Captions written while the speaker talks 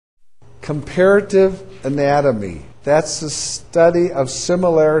Comparative anatomy. That's the study of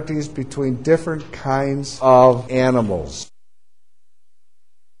similarities between different kinds of animals.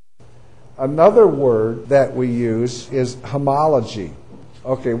 Another word that we use is homology.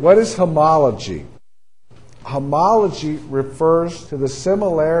 Okay, what is homology? Homology refers to the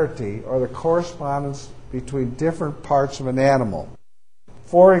similarity or the correspondence between different parts of an animal.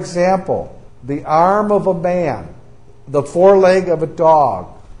 For example, the arm of a man, the foreleg of a dog,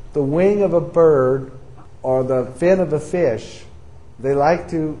 the wing of a bird, or the fin of a fish, they like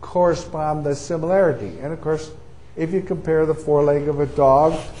to correspond the similarity. And of course, if you compare the foreleg of a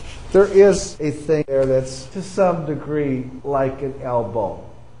dog, there is a thing there that's to some degree like an elbow.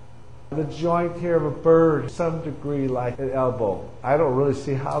 The joint here of a bird, to some degree like an elbow. I don't really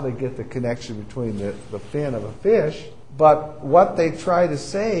see how they get the connection between the fin of a fish, but what they try to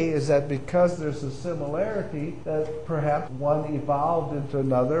say is that because there's a similarity, that perhaps one evolved into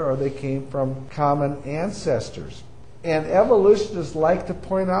another or they came from common ancestors. And evolutionists like to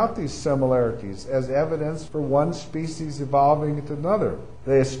point out these similarities as evidence for one species evolving into another.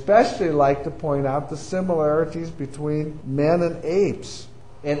 They especially like to point out the similarities between men and apes.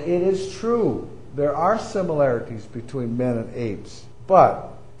 And it is true, there are similarities between men and apes.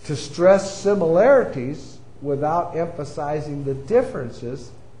 But to stress similarities without emphasizing the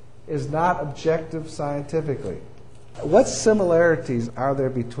differences is not objective scientifically. What similarities are there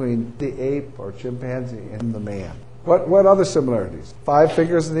between the ape or chimpanzee and the man? What other similarities? 5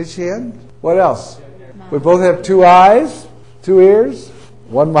 fingers in each hand? What else? We both have 2 eyes, 2 ears,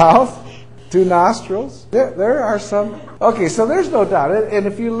 1 mouth, 2 nostrils. There are some. Okay, so there's no doubt. And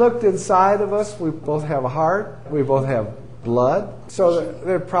if you looked inside of us, we both have a heart. We both have blood. So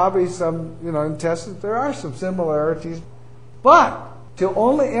there are probably some, intestines. There are some similarities. But to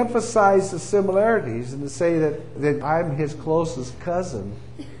only emphasize the similarities and to say that I'm his closest cousin,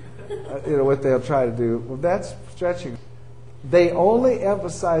 what they'll try to do, well, that's stretching. They only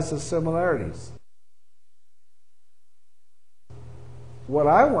emphasize the similarities. What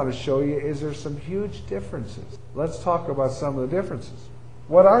I want to show you is there's some huge differences. Let's talk about some of the differences.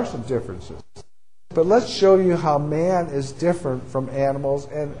 What are some differences? But let's show you how man is different from animals,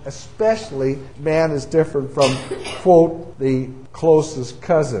 and especially man is different from, quote, the closest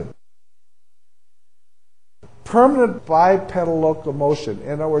cousin. Permanent bipedal locomotion.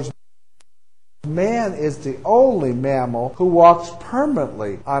 In other words, man is the only mammal who walks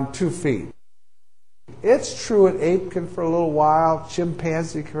permanently on 2 feet. It's true an ape can for a little while,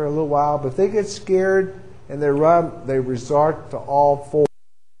 chimpanzee can for a little while, but if they get scared and they run, they resort to all 4.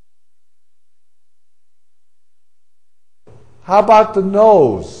 How about the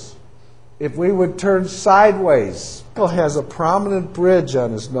nose? If we would turn sideways, Michael has a prominent bridge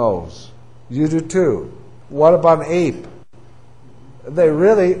on his nose. You do too. What about an ape?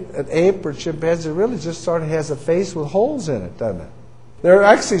 An ape or chimpanzee really just sort of has a face with holes in it, doesn't it? There are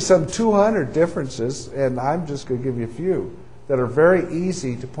actually some 200 differences, and I'm just going to give you a few, that are very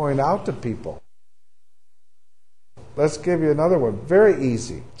easy to point out to people. Let's give you another one. Very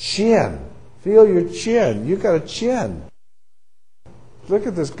easy. Chin. Feel your chin. You got a chin. Look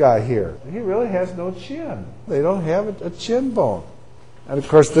at this guy here. He really has no chin. They don't have a chin bone. And of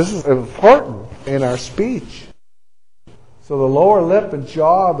course, this is important in our speech. So the lower lip and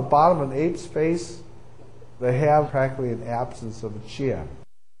jaw, the bottom of an ape's face, they have practically an absence of a chin.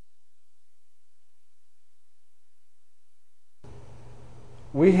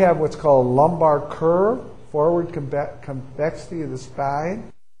 We have what's called lumbar curve, forward convexity of the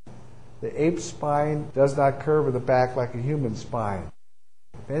spine. The ape's spine does not curve in the back like a human spine.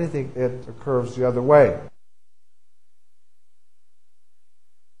 If anything, it curves the other way.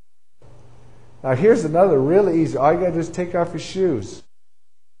 Now here's another really easy. All you got to do is take off your shoes.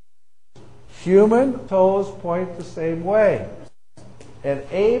 Human toes point the same way. An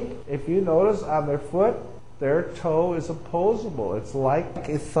ape, if you notice on their foot, their toe is opposable. It's like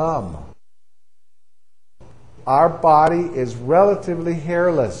a thumb. Our body is relatively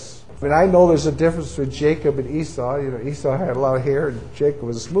hairless. I mean, I know there's a difference between Jacob and Esau. Esau had a lot of hair and Jacob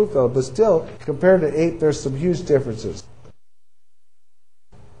was a smooth fellow, but still, compared to an ape, there's some huge differences.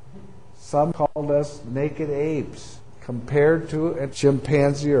 Some called us naked apes. Compared to a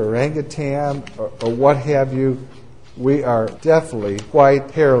chimpanzee or orangutan or what have you, we are definitely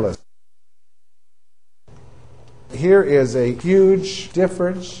quite hairless. Here is a huge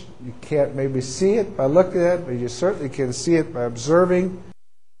difference. You can't maybe see it by looking at it, but you certainly can see it by observing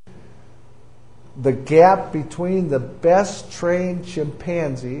the gap between the best trained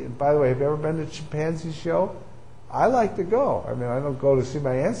chimpanzee. And by the way, have you ever been to a chimpanzee show? I like to go. I mean, I don't go to see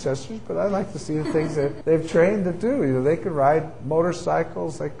my ancestors, but I like to see the things that they've trained to do. You know, they can ride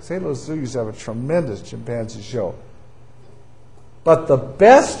motorcycles. Like St. Louis Zoo used to have a tremendous chimpanzee show. But the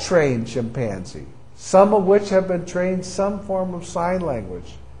best trained chimpanzee, some of which have been trained some form of sign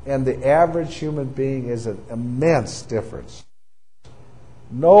language, and the average human being is an immense difference.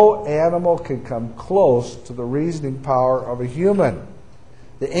 No animal can come close to the reasoning power of a human.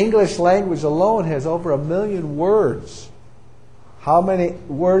 The English language alone has over 1 million words. How many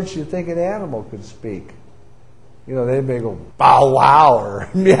words do you think an animal could speak? You know, they may go bow wow or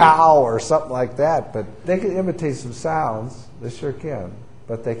meow or something like that, but they can imitate some sounds. They sure can.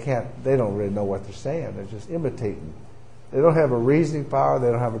 But they can't, they don't really know what they're saying. They're just imitating. They don't have a reasoning power. They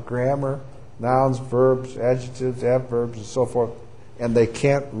don't have a grammar, nouns, verbs, adjectives, adverbs, and so forth. And they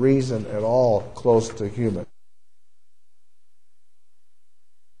can't reason at all close to human.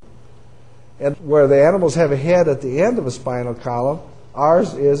 And where the animals have a head at the end of a spinal column,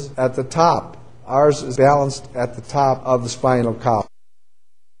 ours is at the top. Ours is balanced at the top of the spinal column.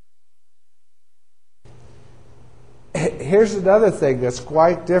 Here's another thing that's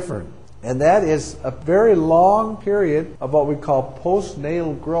quite different, and that is a very long period of what we call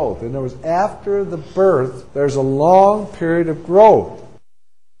postnatal growth. In other words, after the birth, there's a long period of growth.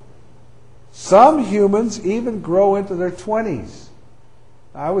 Some humans even grow into their 20s.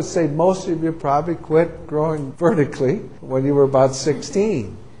 I would say most of you probably quit growing vertically when you were about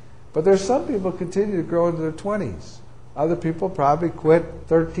 16. But there's some people who continue to grow into their 20s. Other people probably quit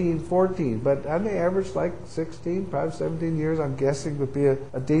 13, 14. But on the average, like 16, probably 17 years, I'm guessing would be a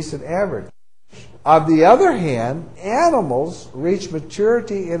decent average. On the other hand, animals reach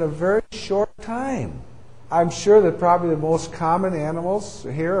maturity in a very short time. I'm sure that probably the most common animals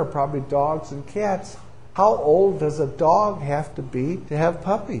here are probably dogs and cats. How old does a dog have to be to have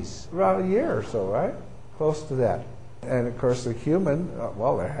puppies? Around a year or so, right? Close to that. And of course, the human,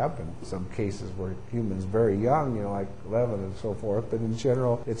 well, there have been some cases where humans very young, you know, like 11 and so forth, but in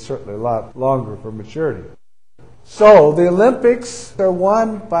general, it's certainly a lot longer for maturity. So, the Olympics are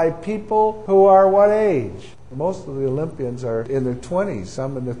won by people who are what age? Most of the Olympians are in their 20s,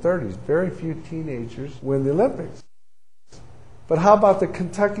 some in their 30s. Very few teenagers win the Olympics. But how about the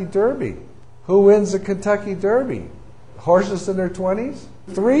Kentucky Derby? Who wins the Kentucky Derby? Horses in their 20s?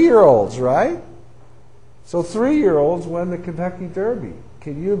 3-year-olds, right? So 3-year-olds win the Kentucky Derby.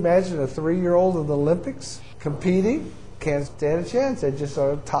 Can you imagine a 3-year-old in the Olympics competing? Can't stand a chance. They'd just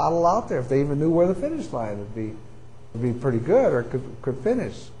sort of toddle out there. If they even knew where the finish line would be pretty good or could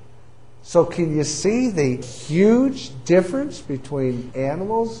finish. So can you see the huge difference between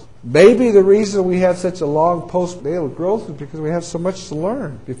animals? Maybe the reason we have such a long postnatal growth is because we have so much to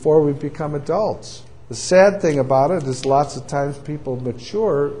learn before we become adults. The sad thing about it is lots of times people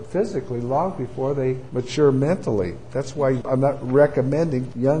mature physically long before they mature mentally. That's why I'm not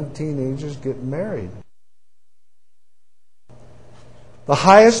recommending young teenagers getting married. The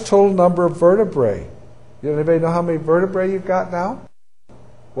highest total number of vertebrae. Anybody know how many vertebrae you've got now?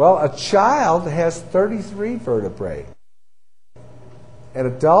 Well, a child has 33 vertebrae. An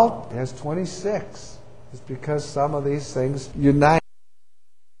adult has 26. It's because some of these things unite.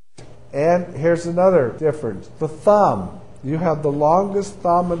 And here's another difference. The thumb. You have the longest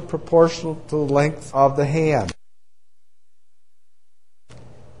thumb and proportional to the length of the hand.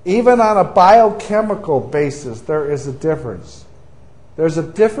 Even on a biochemical basis, there is a difference. There's a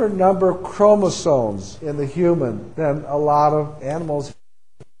different number of chromosomes in the human than a lot of animals.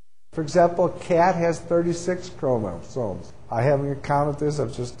 For example, a cat has 36 chromosomes. I haven't counted this.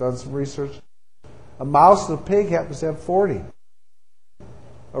 I've just done some research. A mouse and a pig happens to have 40.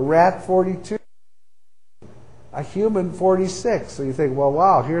 A rat, 42. A human, 46. So you think, well,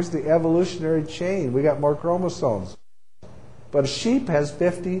 wow, here's the evolutionary chain. We got more chromosomes. But a sheep has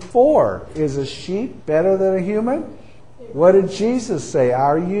 54. Is a sheep better than a human? What did Jesus say?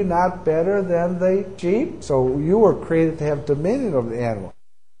 Are you not better than the sheep? So you were created to have dominion over the animal.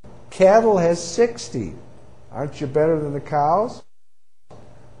 Cattle has 60. Aren't you better than the cows?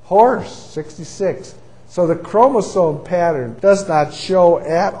 Horse, 66. So the chromosome pattern does not show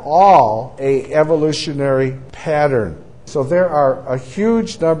at all an evolutionary pattern. So there are a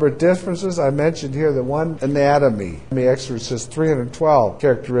huge number of differences. I mentioned here that one anatomy. The expert says 312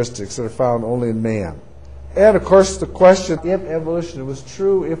 characteristics that are found only in man. And of course the question, if evolution was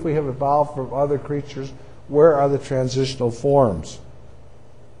true, if we have evolved from other creatures, where are the transitional forms?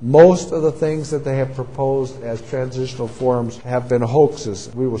 Most of the things that they have proposed as transitional forms have been hoaxes.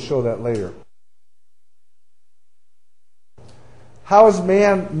 We will show that later. How is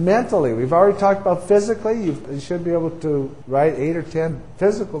man mentally? We've already talked about physically. You should be able to write 8 or 10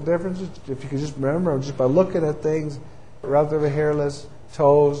 physical differences if you can just remember them just by looking at things. Relatively hairless,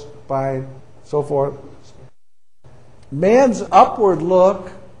 toes, spine, so forth. Man's upward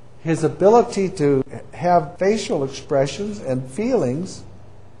look, his ability to have facial expressions and feelings,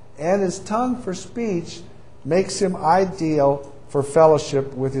 and his tongue for speech makes him ideal for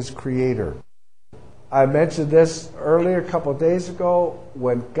fellowship with his Creator. I mentioned this earlier a couple of days ago.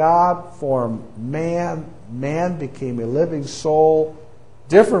 When God formed man, man became a living soul,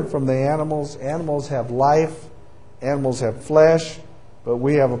 different from the animals. Animals have life, animals have flesh, but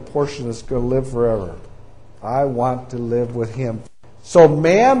we have a portion that's going to live forever. I want to live with Him. So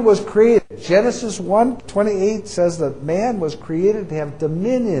man was created. Genesis 1:28 says that man was created to have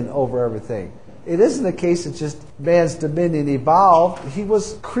dominion over everything. It isn't a case that just man's dominion evolved. He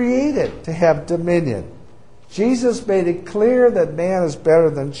was created to have dominion. Jesus made it clear that man is better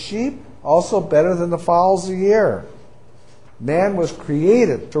than sheep, also better than the fowls of the air. Man was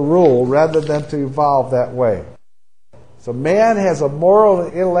created to rule rather than to evolve that way. So man has a moral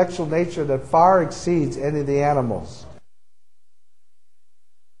and intellectual nature that far exceeds any of the animals.